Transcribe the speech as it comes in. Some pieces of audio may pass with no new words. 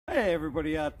Hi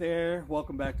everybody out there,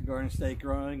 welcome back to Garden State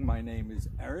Growing. My name is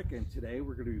Eric and today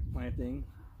we're going to be planting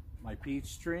my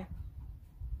peach tree.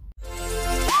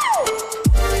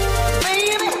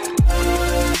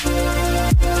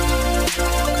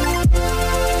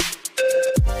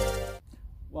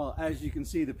 Well, as you can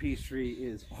see, the peach tree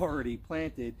is already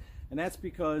planted, and that's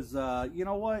because you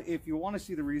know what, if you want to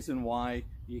see the reason why,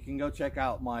 you can go check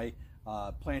out my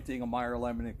planting a Meyer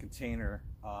lemon in container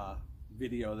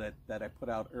video that I put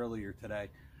out earlier today.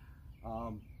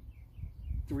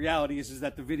 The reality is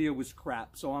that the video was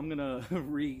crap, so I'm gonna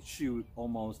reshoot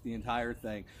almost the entire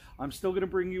thing. I'm still gonna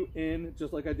bring you in,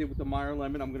 just like I did with the Meyer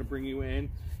lemon. I'm gonna bring you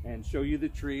in and show you the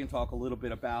tree and talk a little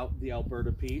bit about the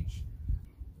Alberta peach,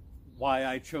 why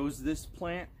I chose this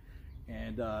plant,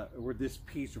 and or this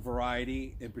peach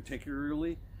variety in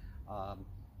particularly.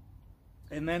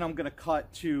 And then I'm going to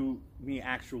cut to me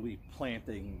actually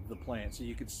planting the plant so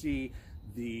you can see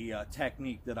the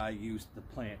technique that I used to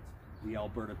plant the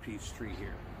Alberta peach tree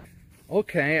here.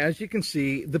 Okay, as you can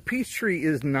see, the peach tree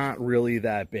is not really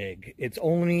that big. It's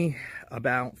only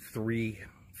about 3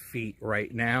 feet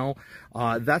right now.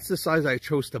 That's the size I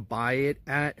chose to buy it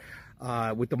at.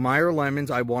 With the Meyer lemons,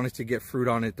 I wanted to get fruit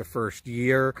on it the first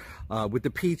year. With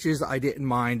the peaches, I didn't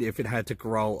mind if it had to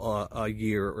grow a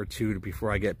year or two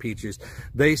before I get peaches.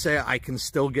 They say I can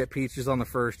still get peaches on the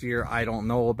first year. I don't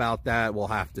know about that. We'll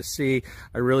have to see.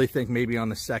 I really think maybe on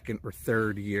the second or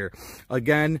third year.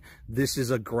 Again, this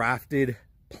is a grafted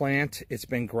plant. It's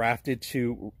been grafted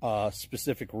to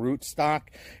specific root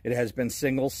stock. It has been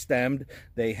single stemmed.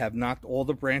 They have knocked all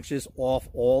the branches off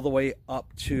all the way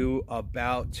up to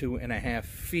about 2.5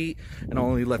 feet and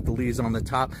only left the leaves on the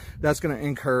top. That's going to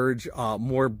encourage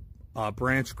more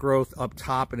branch growth up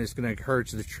top, and it's going to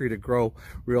encourage the tree to grow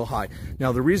real high.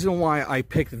 Now, the reason why I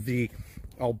picked the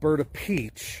Alberta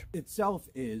peach itself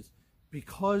is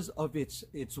because of it's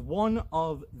one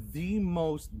of the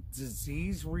most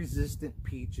disease-resistant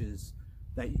peaches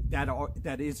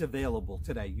that is available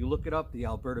today. You look it up, the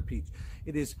Alberta peach.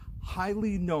 It is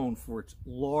highly known for its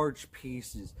large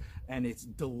pieces and its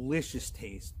delicious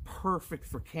taste. Perfect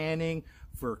for canning,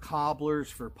 for cobblers,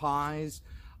 for pies.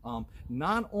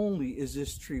 Not only is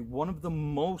this tree one of the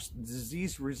most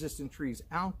disease-resistant trees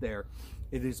out there,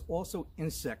 it is also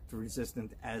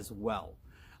insect-resistant as well.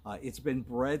 It's been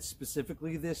bred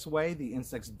specifically this way. The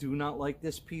insects do not like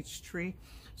this peach tree.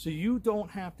 So you don't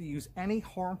have to use any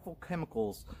harmful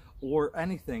chemicals or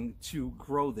anything to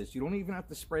grow this. You don't even have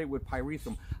to spray it with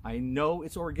pyrethrum. I know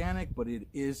it's organic, but it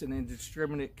is an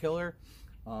indiscriminate killer.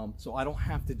 So I don't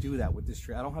have to do that with this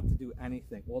tree. I don't have to do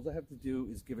anything. All I have to do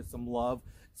is give it some love,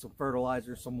 some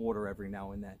fertilizer, some water every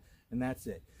now and then. And that's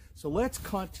it. So let's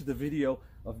cut to the video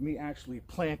of me actually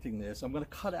planting this. I'm going to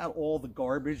cut out all the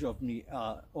garbage of me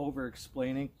over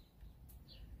explaining.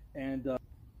 And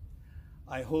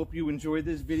I hope you enjoyed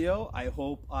this video. I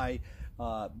hope I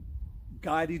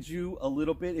guided you a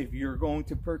little bit if you're going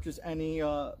to purchase any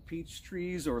peach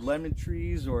trees or lemon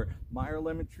trees or Meyer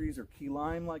lemon trees or key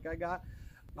lime like I got.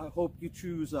 I hope you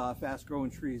choose fast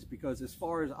growing trees, because as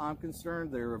far as I'm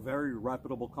concerned, they're a very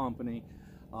reputable company.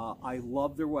 I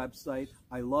love their website.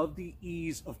 I love the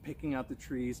ease of picking out the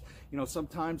trees. You know,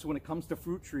 sometimes when it comes to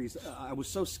fruit trees, I was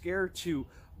so scared to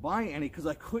buy any because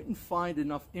I couldn't find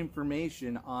enough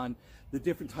information on the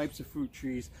different types of fruit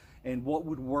trees and what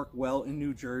would work well in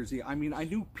New Jersey. I mean, I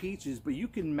knew peaches, but you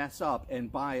can mess up and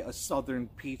buy a southern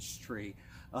peach tree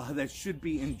that should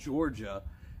be in Georgia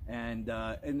and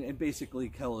basically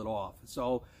kill it off.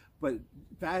 So, but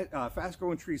fast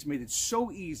growing trees made it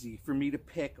so easy for me to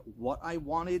pick what I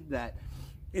wanted that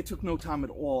it took no time at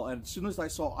all. And as soon as I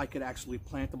saw I could actually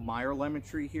plant a Meyer lemon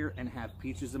tree here and have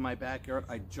peaches in my backyard,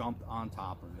 I jumped on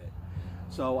top of it.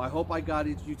 So I hope I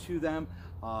guided you to them.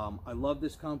 I love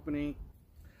this company.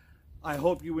 I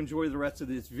hope you enjoy the rest of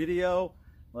this video.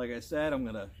 Like I said, I'm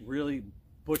gonna really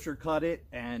butcher cut it,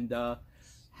 and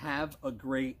have a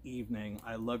great evening.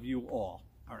 I love you all.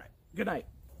 All right, good night.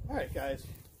 All right, guys.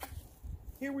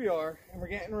 Here we are, and we're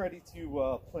getting ready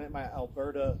to plant my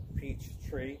Alberta peach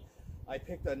tree. I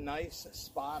picked a nice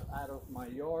spot out of my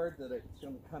yard that it's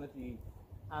going to kind of be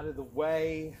out of the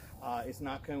way. It's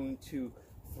not going to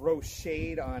throw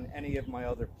shade on any of my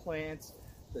other plants.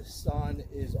 The sun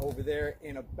is over there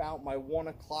in about my 1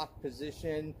 o'clock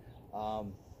position,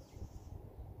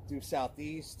 due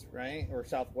southeast, right, or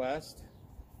southwest.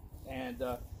 And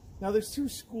now there's 2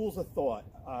 schools of thought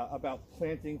about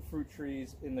planting fruit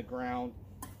trees in the ground.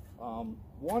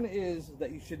 One is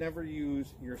that you should never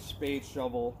use your spade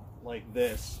shovel like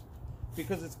this,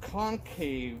 because it's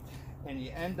concave and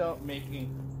you end up making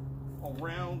a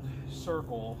round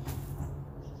circle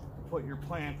to put your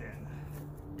plant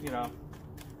in, you know.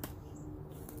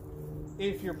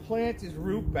 if your plant is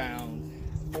root bound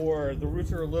or the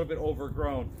roots are a little bit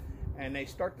overgrown and they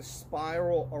start to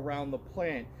spiral around the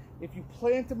plant, if you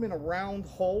plant them in a round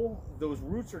hole, those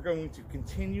roots are going to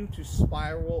continue to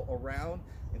spiral around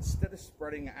instead of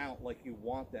spreading out like you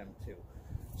want them to.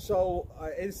 So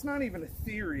it's not even a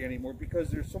theory anymore, because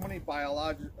there's so many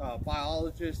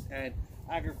biologists and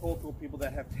agricultural people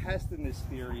that have tested this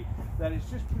theory that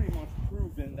it's just pretty much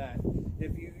proven that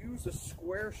if you use a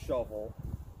square shovel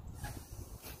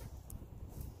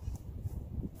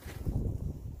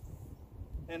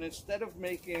and instead of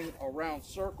making a round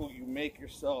circle, you make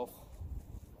yourself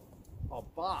a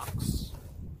box.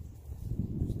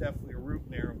 There's definitely a root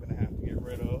in there I'm going to have to get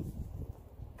rid of.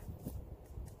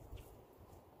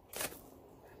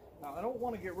 Now, I don't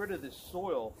want to get rid of this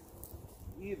soil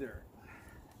either,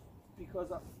 because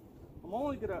I'm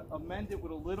only going to amend it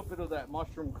with a little bit of that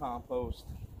mushroom compost.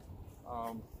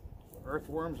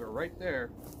 Earthworms are right there,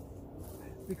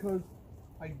 because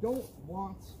I don't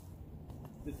want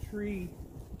the tree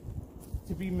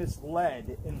to be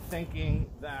misled in thinking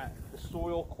that the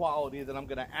soil quality that I'm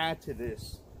going to add to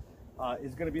this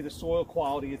is going to be the soil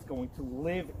quality it's going to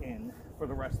live in for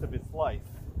the rest of its life.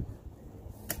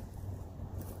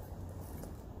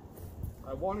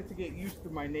 I wanted to get used to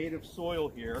my native soil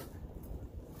here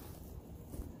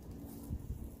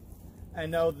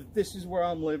and know that this is where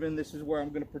I'm living, this is where I'm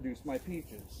going to produce my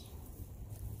peaches.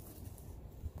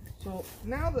 So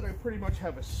now that I pretty much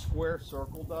have a square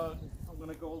circle dug, I'm going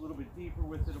to go a little bit deeper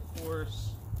with it, of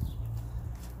course.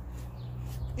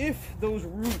 If those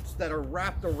roots that are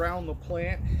wrapped around the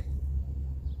plant,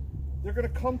 they're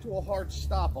going to come to a hard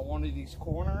stop on one of these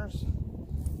corners,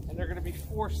 and they're going to be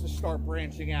forced to start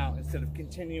branching out instead of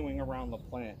continuing around the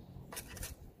plant.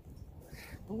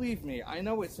 Believe me, I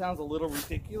know it sounds a little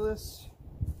ridiculous.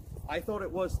 I thought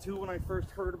it was too when I first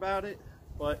heard about it,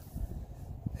 but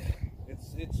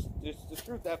it's the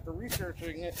truth after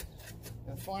researching it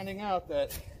and finding out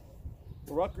that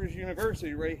Rutgers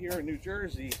University right here in New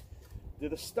Jersey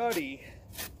did a study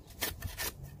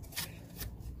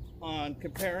on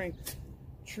comparing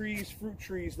trees, fruit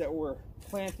trees that were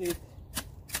planted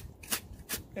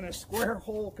in a square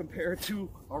hole compared to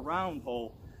a round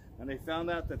hole, and they found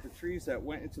out that the trees that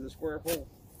went into the square hole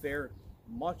fared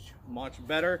much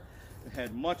better and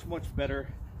had much better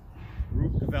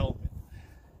root development.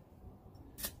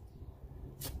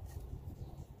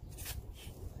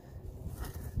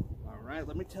 Alright,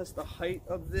 let me test the height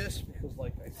of this, because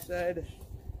like I said,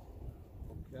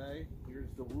 okay,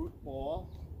 here's the root ball.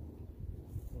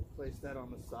 We'll place that on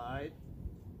the side.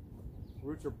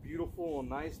 Roots are beautiful and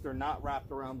nice. They're not wrapped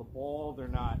around the ball. They're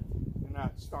not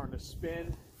starting to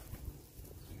spin.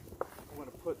 I'm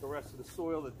going to put the rest of the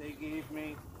soil that they gave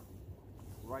me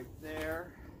right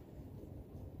there.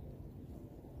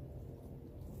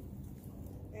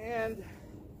 And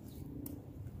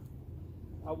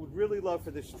I would really love for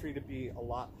this tree to be a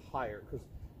lot higher, because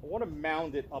I want to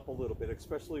mound it up a little bit,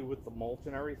 especially with the mulch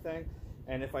and everything.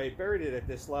 And if I buried it at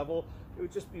this level, it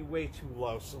would just be way too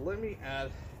low. So let me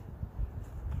add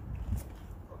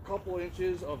a couple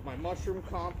inches of my mushroom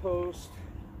compost,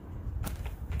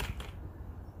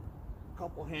 a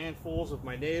couple handfuls of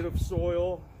my native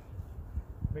soil,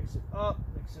 mix it up,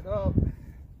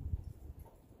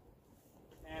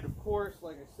 and of course,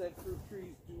 like I said, fruit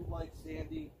trees do like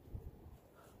sandy,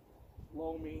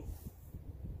 loamy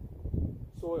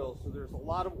soil, so there's a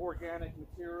lot of organic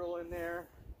material in there.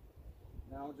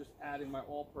 Now I'm just adding my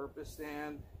all-purpose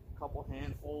sand, a couple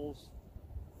handfuls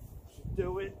should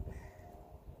do it.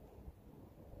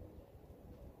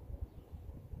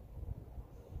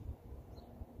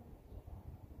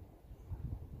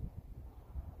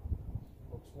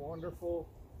 Looks wonderful.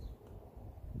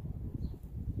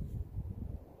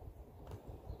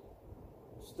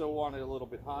 Still want it a little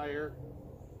bit higher.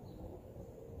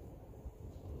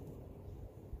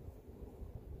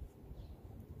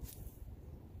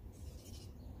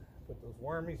 Put those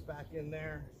wormies back in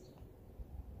there.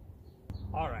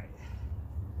 All right,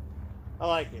 I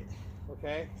like it.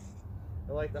 Okay,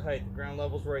 I like the height. The ground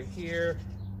level's right here.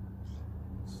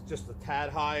 It's just a tad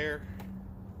higher.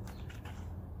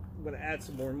 I'm going to add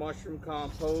some more mushroom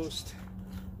compost.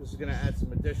 This is going to add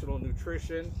some additional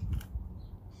nutrition.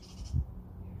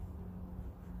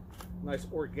 Nice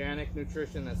organic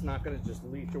nutrition that's not going to just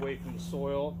leach away from the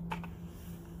soil.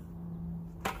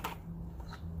 There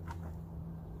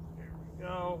we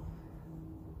go.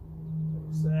 Like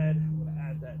I said, I'm going to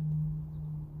add that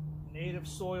native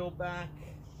soil back.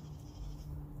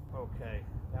 Okay,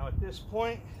 now at this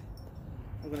point,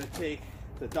 I'm going to take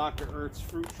the Dr. Ertz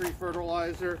fruit tree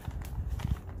fertilizer,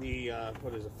 the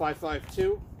what is it,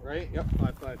 552, right? Yep,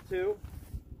 552.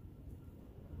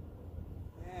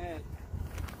 And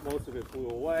most of it flew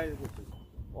away, which is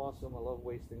awesome. I love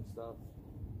wasting stuff.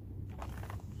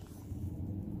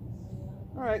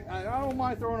 All right, I don't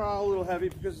mind throwing it on a little heavy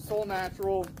because it's all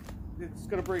natural. It's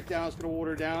going to break down, it's going to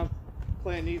water down.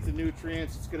 Plant needs the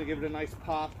nutrients. It's going to give it a nice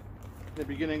pop at the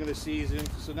beginning of the season.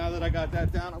 So now that I got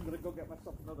that down, I'm going to go get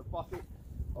myself another bucket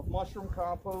of mushroom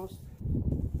compost.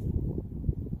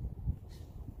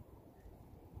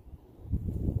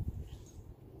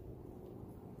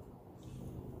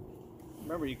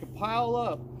 Remember, you can pile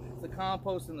up the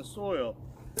compost in the soil.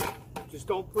 Just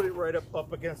don't put it right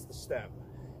up against the stem.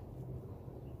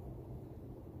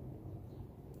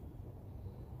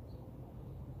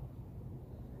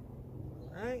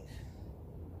 All right.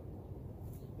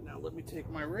 Now let me take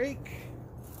my rake.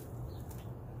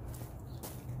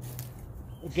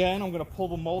 Again, I'm going to pull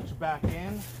the mulch back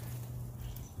in.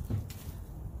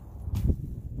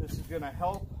 This is going to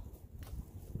help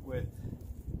with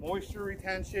moisture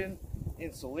retention,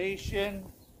 insulation,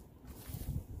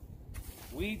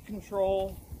 weed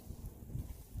control.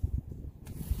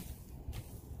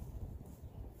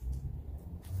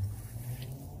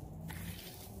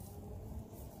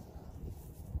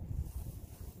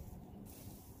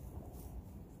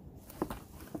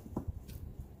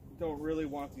 Don't really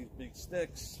want these big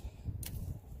sticks.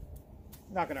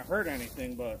 Not going to hurt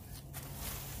anything, but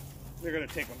they're going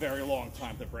to take a very long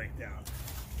time to break down.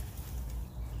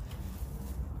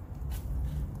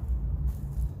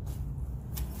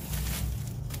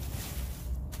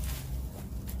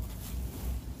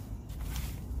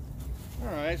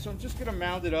 Alright, so I'm just going to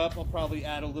mound it up. I'll probably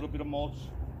add a little bit of mulch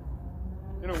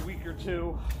in a week or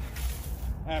two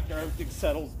after everything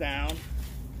settles down.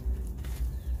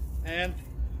 And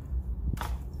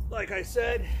like I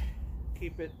said,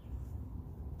 keep it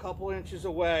a couple inches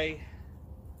away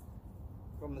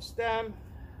from the stem.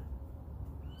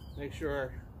 Make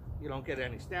sure you don't get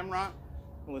any stem rot.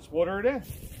 And let's water it in.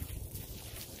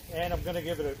 And I'm going to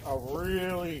give it a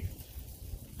really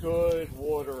good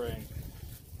watering.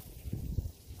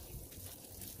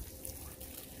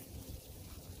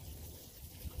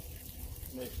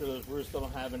 Make sure those roots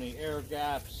don't have any air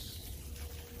gaps.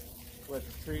 Let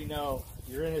the tree know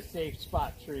you're in a safe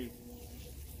spot, tree.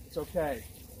 It's okay.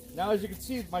 Now, as you can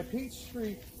see, my peach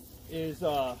tree is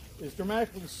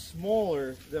dramatically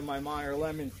smaller than my Meyer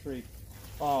lemon tree.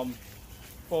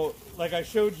 But like I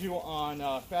showed you on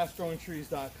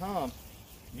fastgrowingtrees.com,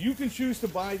 you can choose to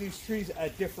buy these trees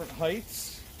at different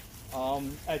heights,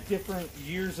 at different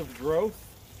years of growth,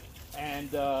 and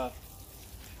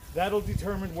that'll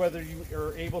determine whether you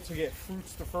are able to get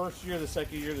fruits the first year, the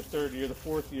second year, the third year, the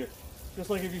fourth year. Just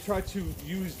like if you try to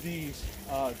use these,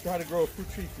 try to grow a fruit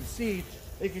tree from seed,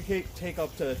 it can take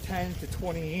up to 10 to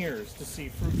 20 years to see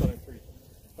fruits on a tree.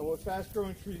 And what Fast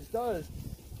Growing Trees does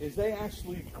is they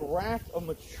actually graft a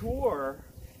mature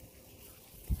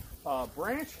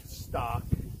branch stock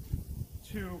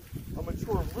to a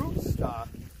mature root stock.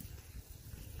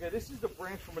 Okay, this is the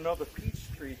branch from another peach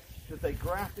tree that they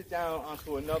grafted down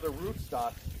onto another root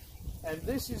stock, and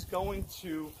this is going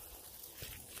to,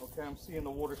 okay, I'm seeing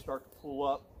the water start to pool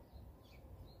up,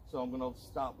 so I'm going to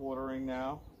stop watering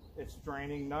now. It's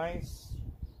draining nice.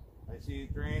 I see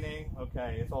it draining.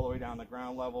 Okay, it's all the way down to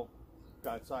ground level.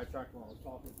 Got sidetracked when I was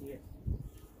talking to you.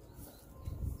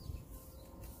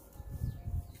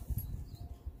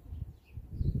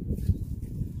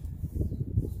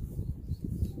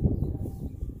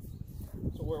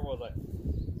 So where was I?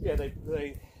 Yeah,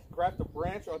 they graft a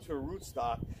branch onto a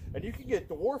rootstock, and you can get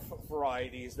dwarf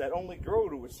varieties that only grow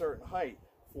to a certain height,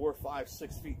 4, 5,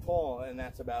 6 feet tall, and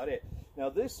that's about it. Now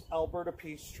this Alberta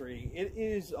peach tree, it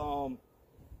is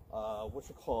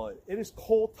it is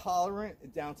cold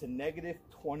tolerant down to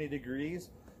 -20 degrees.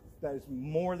 That is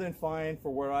more than fine for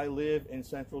where I live in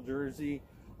central Jersey.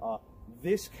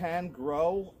 This can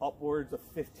grow upwards of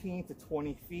 15 to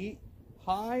 20 feet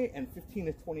high and 15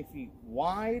 to 20 feet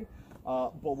wide.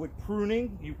 But with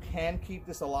pruning, you can keep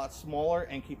this a lot smaller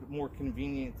and keep it more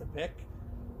convenient to pick.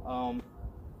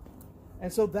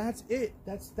 And so that's it.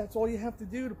 That's all you have to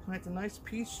do to plant a nice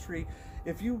peach tree.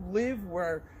 If you live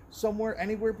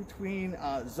anywhere between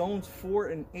zones 4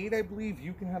 and 8, I believe,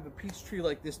 you can have a peach tree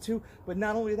like this too. But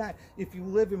not only that, if you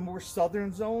live in more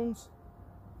southern zones,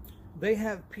 they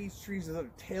have peach trees that are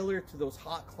tailored to those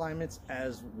hot climates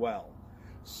as well.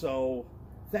 So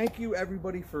thank you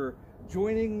everybody for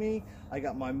joining me. I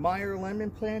got my Meyer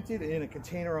lemon planted in a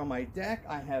container on my deck.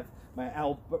 I have my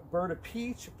Alberta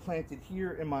peach planted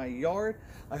here in my yard.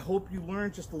 I hope you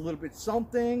learned just a little bit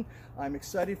something. I'm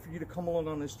excited for you to come along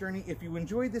on this journey. If you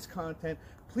enjoyed this content,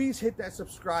 please hit that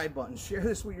subscribe button. Share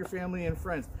this with your family and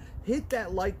friends. Hit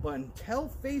that like button.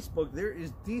 Tell Facebook there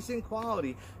is decent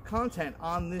quality content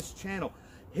on this channel.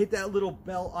 Hit that little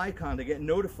bell icon to get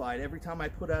notified every time I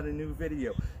put out a new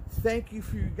video. Thank you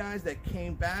for you guys that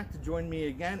came back to join me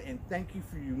again, and thank you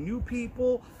for you new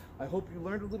people. I hope you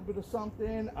learned a little bit of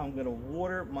something. I'm gonna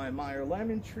water my Meyer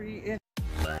lemon tree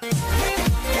in.